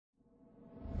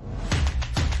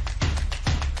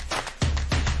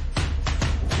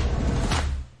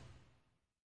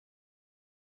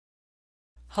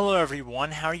Hello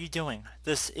everyone, how are you doing?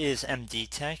 This is MD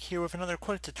Tech here with another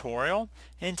quick tutorial.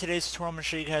 In today's tutorial I'm going to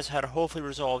show you guys how to hopefully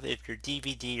resolve if your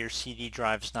DVD or CD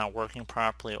drive is not working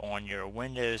properly on your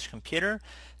Windows computer.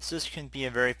 So this can be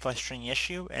a very frustrating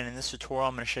issue, and in this tutorial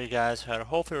I'm going to show you guys how to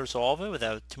hopefully resolve it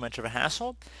without too much of a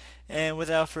hassle. And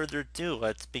without further ado,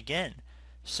 let's begin.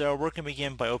 So we're going to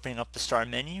begin by opening up the Start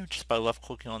menu just by left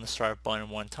clicking on the Start button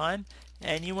one time,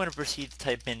 and you want to proceed to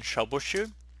type in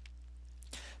Troubleshoot.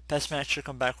 Best match should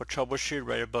come back with Troubleshoot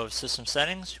right above System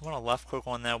Settings. You want to left click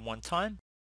on that one time.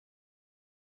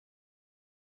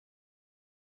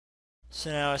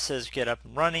 So now it says Get Up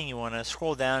and Running. You want to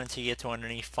scroll down until you get to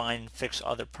underneath Find and Fix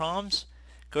Other Problems.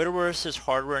 Go to where it says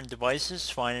Hardware and Devices,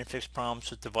 find and fix problems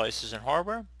with devices and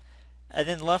hardware. And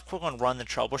then left click on Run the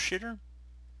Troubleshooter.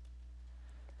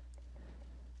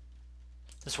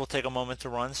 This will take a moment to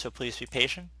run, so please be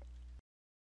patient.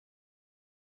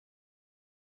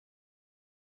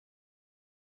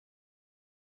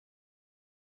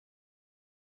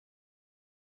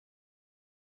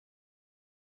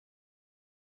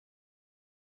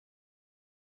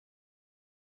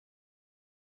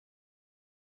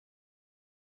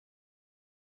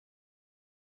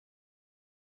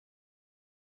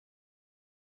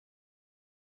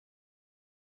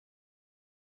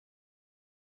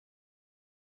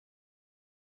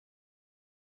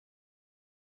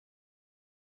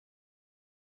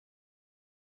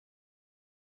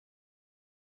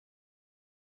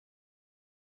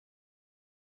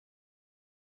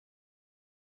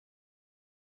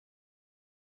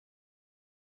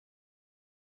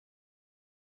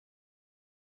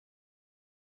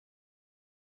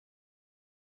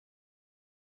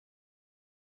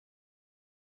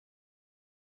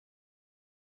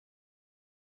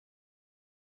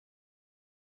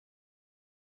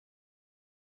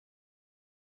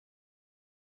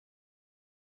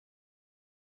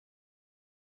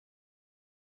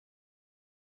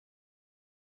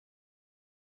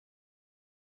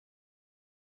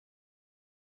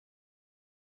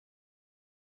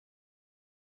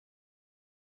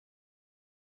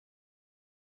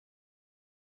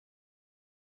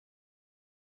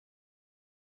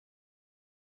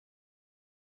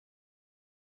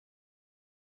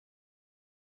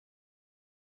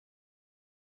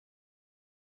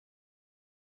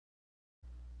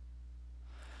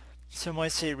 So it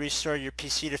might say restart your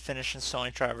PC to finish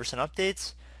installing drivers and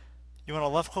updates. You want to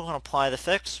left click on Apply the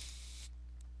Fix,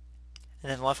 and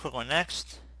then left click on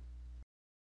Next.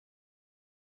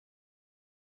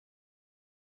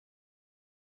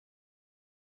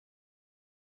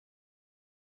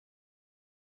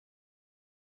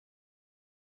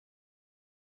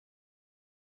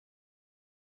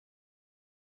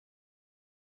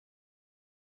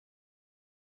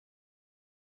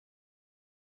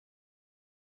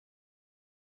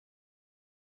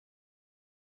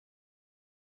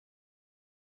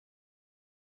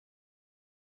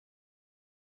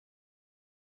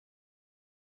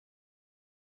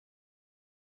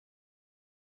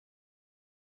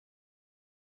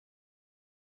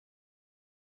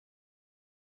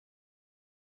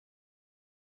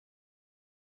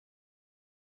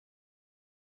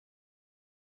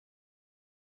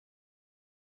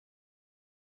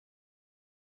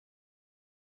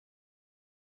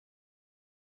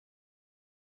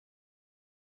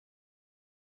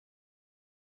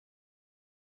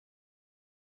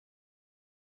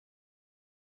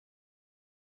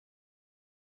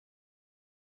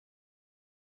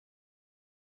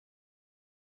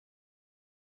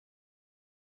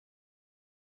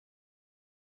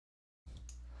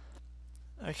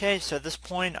 Okay, so at this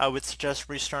point I would suggest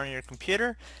restarting your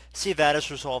computer, see if that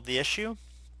has resolved the issue.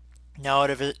 Now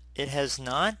if it has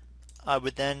not, I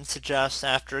would then suggest,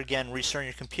 after again restarting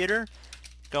your computer,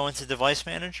 go into Device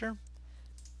Manager,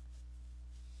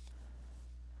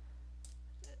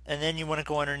 and then you want to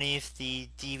go underneath the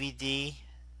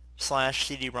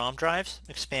DVD/CD-ROM drives,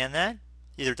 expand that,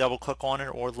 either double click on it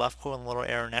or left click on the little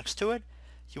arrow next to it.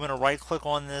 You want to right click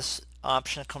on this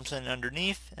option that comes in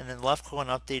underneath, and then left click on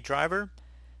Update Driver.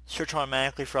 Search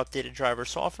automatically for updated driver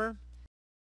software.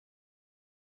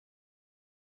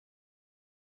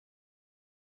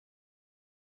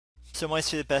 So it might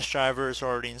say the best driver is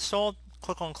already installed.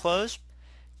 Click on Close.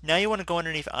 Now you want to go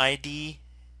underneath IDE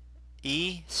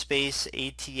space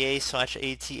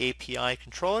ATA/AT-API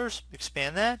controllers.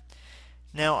 Expand that.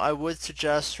 Now I would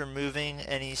suggest removing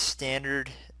any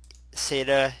standard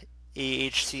SATA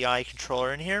AHCI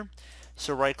controller in here.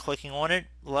 So right clicking on it,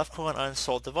 left click on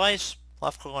Uninstall Device,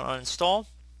 left click on Uninstall.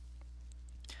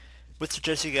 Would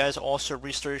suggest you guys also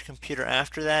restart your computer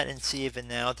after that and see if it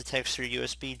now detects your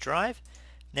USB drive.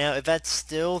 Now, if that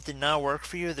still did not work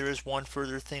for you, there is one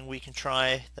further thing we can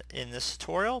try in this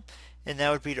tutorial, and that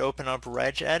would be to open up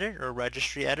regedit or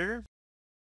registry editor.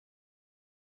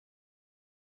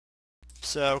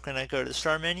 So we're going to go to the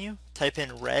start menu, type in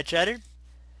regedit,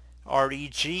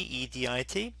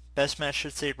 regedit. Best match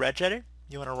should say regedit.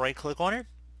 You want to right click on it,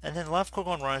 and then left click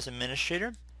on run as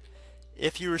administrator.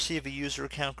 If you receive a user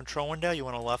account control window, you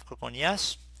want to left click on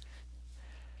yes.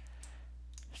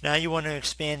 Now you want to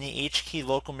expand the HKey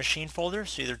local machine folder,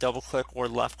 so either double click or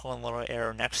left click on the little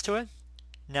arrow next to it.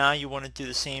 Now you want to do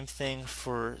the same thing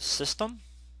for system.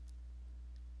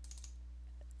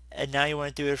 And now you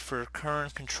want to do it for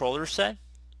current controller set.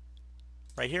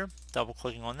 Right here, double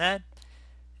clicking on that.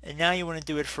 And now you want to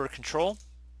do it for control.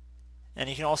 And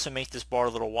you can also make this bar a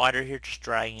little wider here, just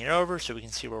dragging it over so we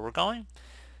can see where we're going.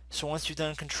 So once you've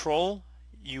done control,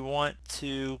 you want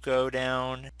to go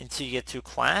down until you get to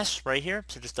class right here.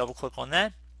 So just double click on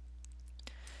that.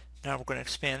 Now we're going to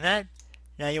expand that.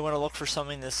 Now you want to look for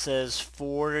something that says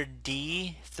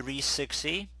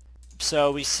 4D36E.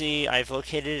 So we see I've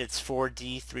located it's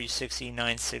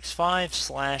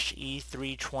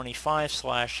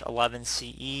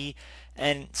 4D36E965/E325/11CE,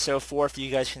 and so forth.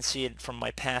 You guys can see it from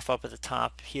my path up at the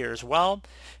top here as well.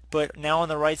 But now on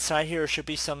the right side here, it should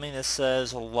be something that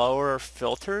says lower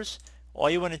filters. All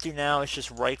you want to do now is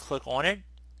just right click on it,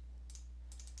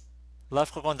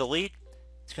 left click on delete.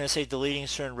 It's going to say deleting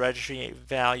certain registry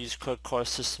values could cause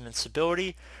system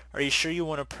instability. Are you sure you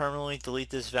want to permanently delete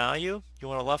this value? You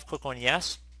want to left click on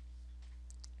yes.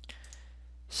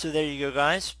 So there you go,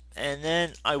 guys. And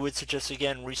then I would suggest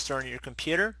again restarting your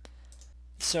computer.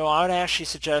 So I would actually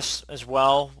suggest as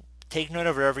well, take note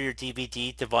of wherever your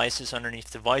DVD device is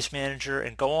underneath Device Manager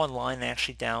and go online and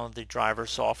actually download the driver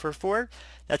software for it.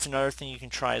 That's another thing you can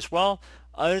try as well.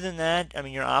 Other than that, I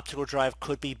mean, your optical drive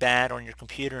could be bad on your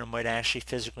computer and might actually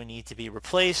physically need to be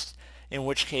replaced, in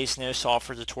which case no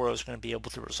software tutorial is going to be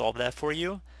able to resolve that for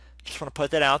you. Just want to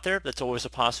put that out there. That's always a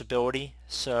possibility.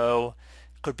 So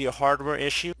it could be a hardware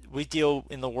issue. We deal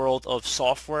in the world of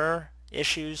software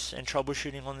issues and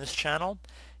troubleshooting on this channel.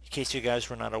 In case you guys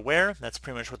were not aware, that's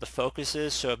pretty much what the focus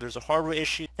is. So if there's a hardware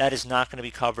issue, that is not going to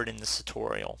be covered in this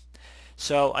tutorial.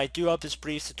 So I do hope this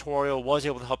brief tutorial was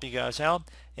able to help you guys out.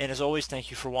 And as always,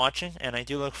 thank you for watching, and I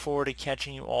do look forward to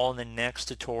catching you all in the next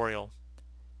tutorial.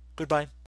 Goodbye.